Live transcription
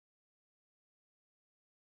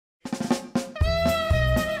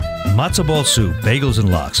Matzo ball soup, bagels and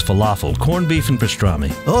lox, falafel, corned beef and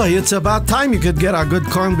pastrami. Oh, it's about time you could get a good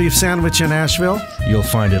corned beef sandwich in Asheville. You'll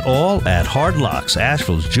find it all at HardLox,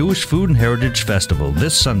 Asheville's Jewish Food and Heritage Festival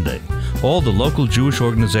this Sunday. All the local Jewish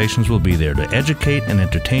organizations will be there to educate and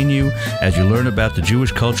entertain you as you learn about the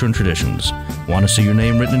Jewish culture and traditions. Want to see your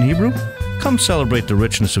name written in Hebrew? Come celebrate the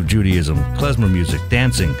richness of Judaism, klezmer music,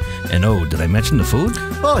 dancing, and oh, did I mention the food?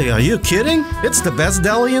 Oh, are you kidding? It's the best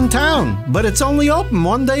deli in town, but it's only open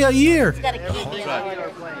one day a year.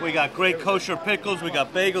 We got great kosher pickles, we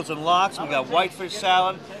got bagels and lox, we got whitefish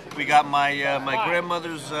salad, we got my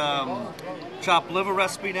grandmother's chopped liver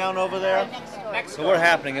recipe down over there. So we're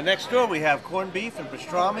happening. And next door we have corned beef and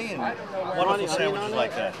pastrami and wonderful sandwiches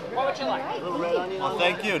like that. What would you like? Well,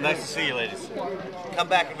 thank you. Nice to see you, ladies. Come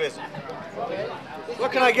back and visit.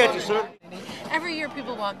 What can I get you, sir? Every year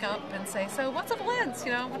people walk up and say, so what's a blitz?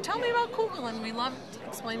 You know, well, tell me about Kugel. And we love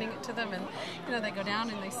explaining it to them. And, you know, they go down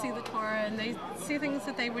and they see the Torah and they see things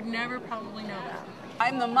that they would never probably know about.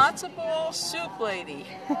 I'm the matzo ball soup lady.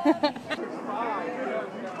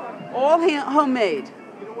 All homemade.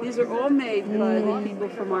 These are all made by the people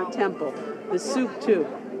from our temple. The soup too.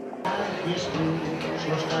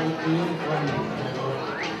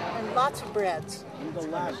 And lots of breads.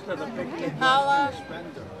 Challah,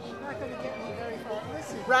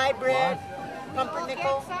 rye bread,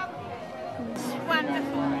 pumpernickel. It's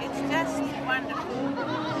wonderful. It's just wonderful.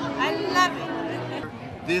 I love it.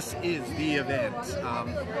 This is the event.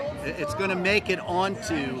 It's going to make it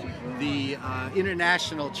onto the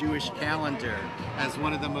International Jewish calendar as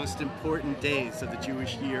one of the most important days of the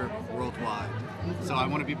Jewish year worldwide. So I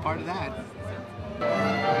want to be part of that.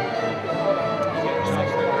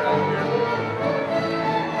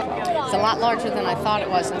 It's a lot larger than I thought it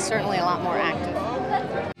was, and certainly a lot more active.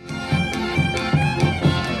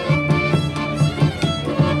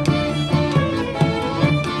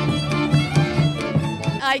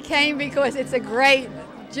 I came because it's a great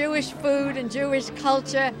Jewish food and Jewish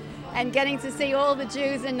culture, and getting to see all the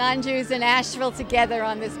Jews and non-Jews in Asheville together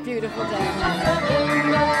on this beautiful day.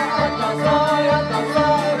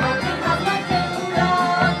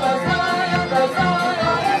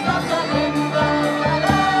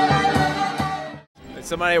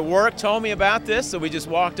 Somebody at work told me about this, so we just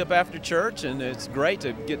walked up after church, and it's great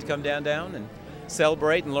to get to come down and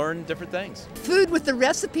celebrate and learn different things. Food with the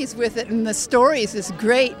recipes with it and the stories is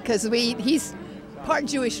great because he's part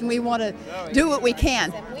Jewish and we want to do what we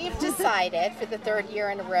can. We've decided for the third year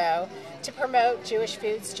in a row to promote Jewish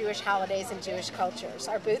foods, Jewish holidays, and Jewish cultures.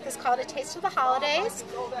 Our booth is called A Taste of the Holidays,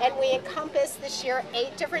 and we encompass this year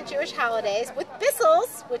 8 different Jewish holidays with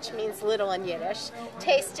bissels, which means little in Yiddish,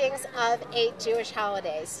 tastings of 8 Jewish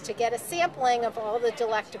holidays to get a sampling of all the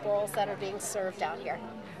delectables that are being served out here.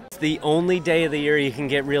 It's the only day of the year you can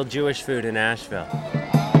get real Jewish food in Asheville.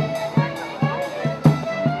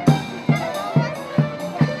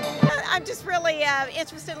 I'm just really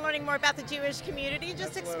interested in learning more about the Jewish community,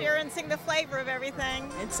 just experiencing the flavor of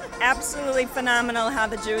everything. It's absolutely phenomenal how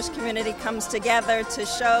the Jewish community comes together to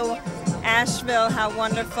show Asheville how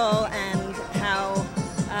wonderful and how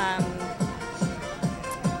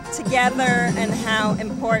together and how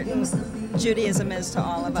important Judaism is to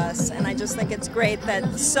all of us. And I just think it's great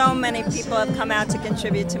that so many people have come out to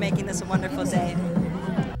contribute to making this a wonderful day.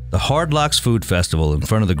 The HardLox Food Festival in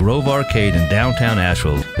front of the Grove Arcade in downtown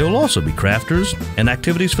Asheville. There will also be crafters and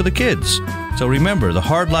activities for the kids. So remember, the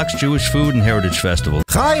HardLox Jewish Food and Heritage Festival.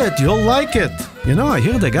 Try it, you'll like it. You know, I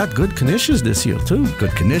hear they got good knishes this year too.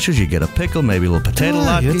 Good knishes, you get a pickle, maybe a little potato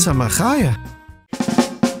latke. It's a machaya.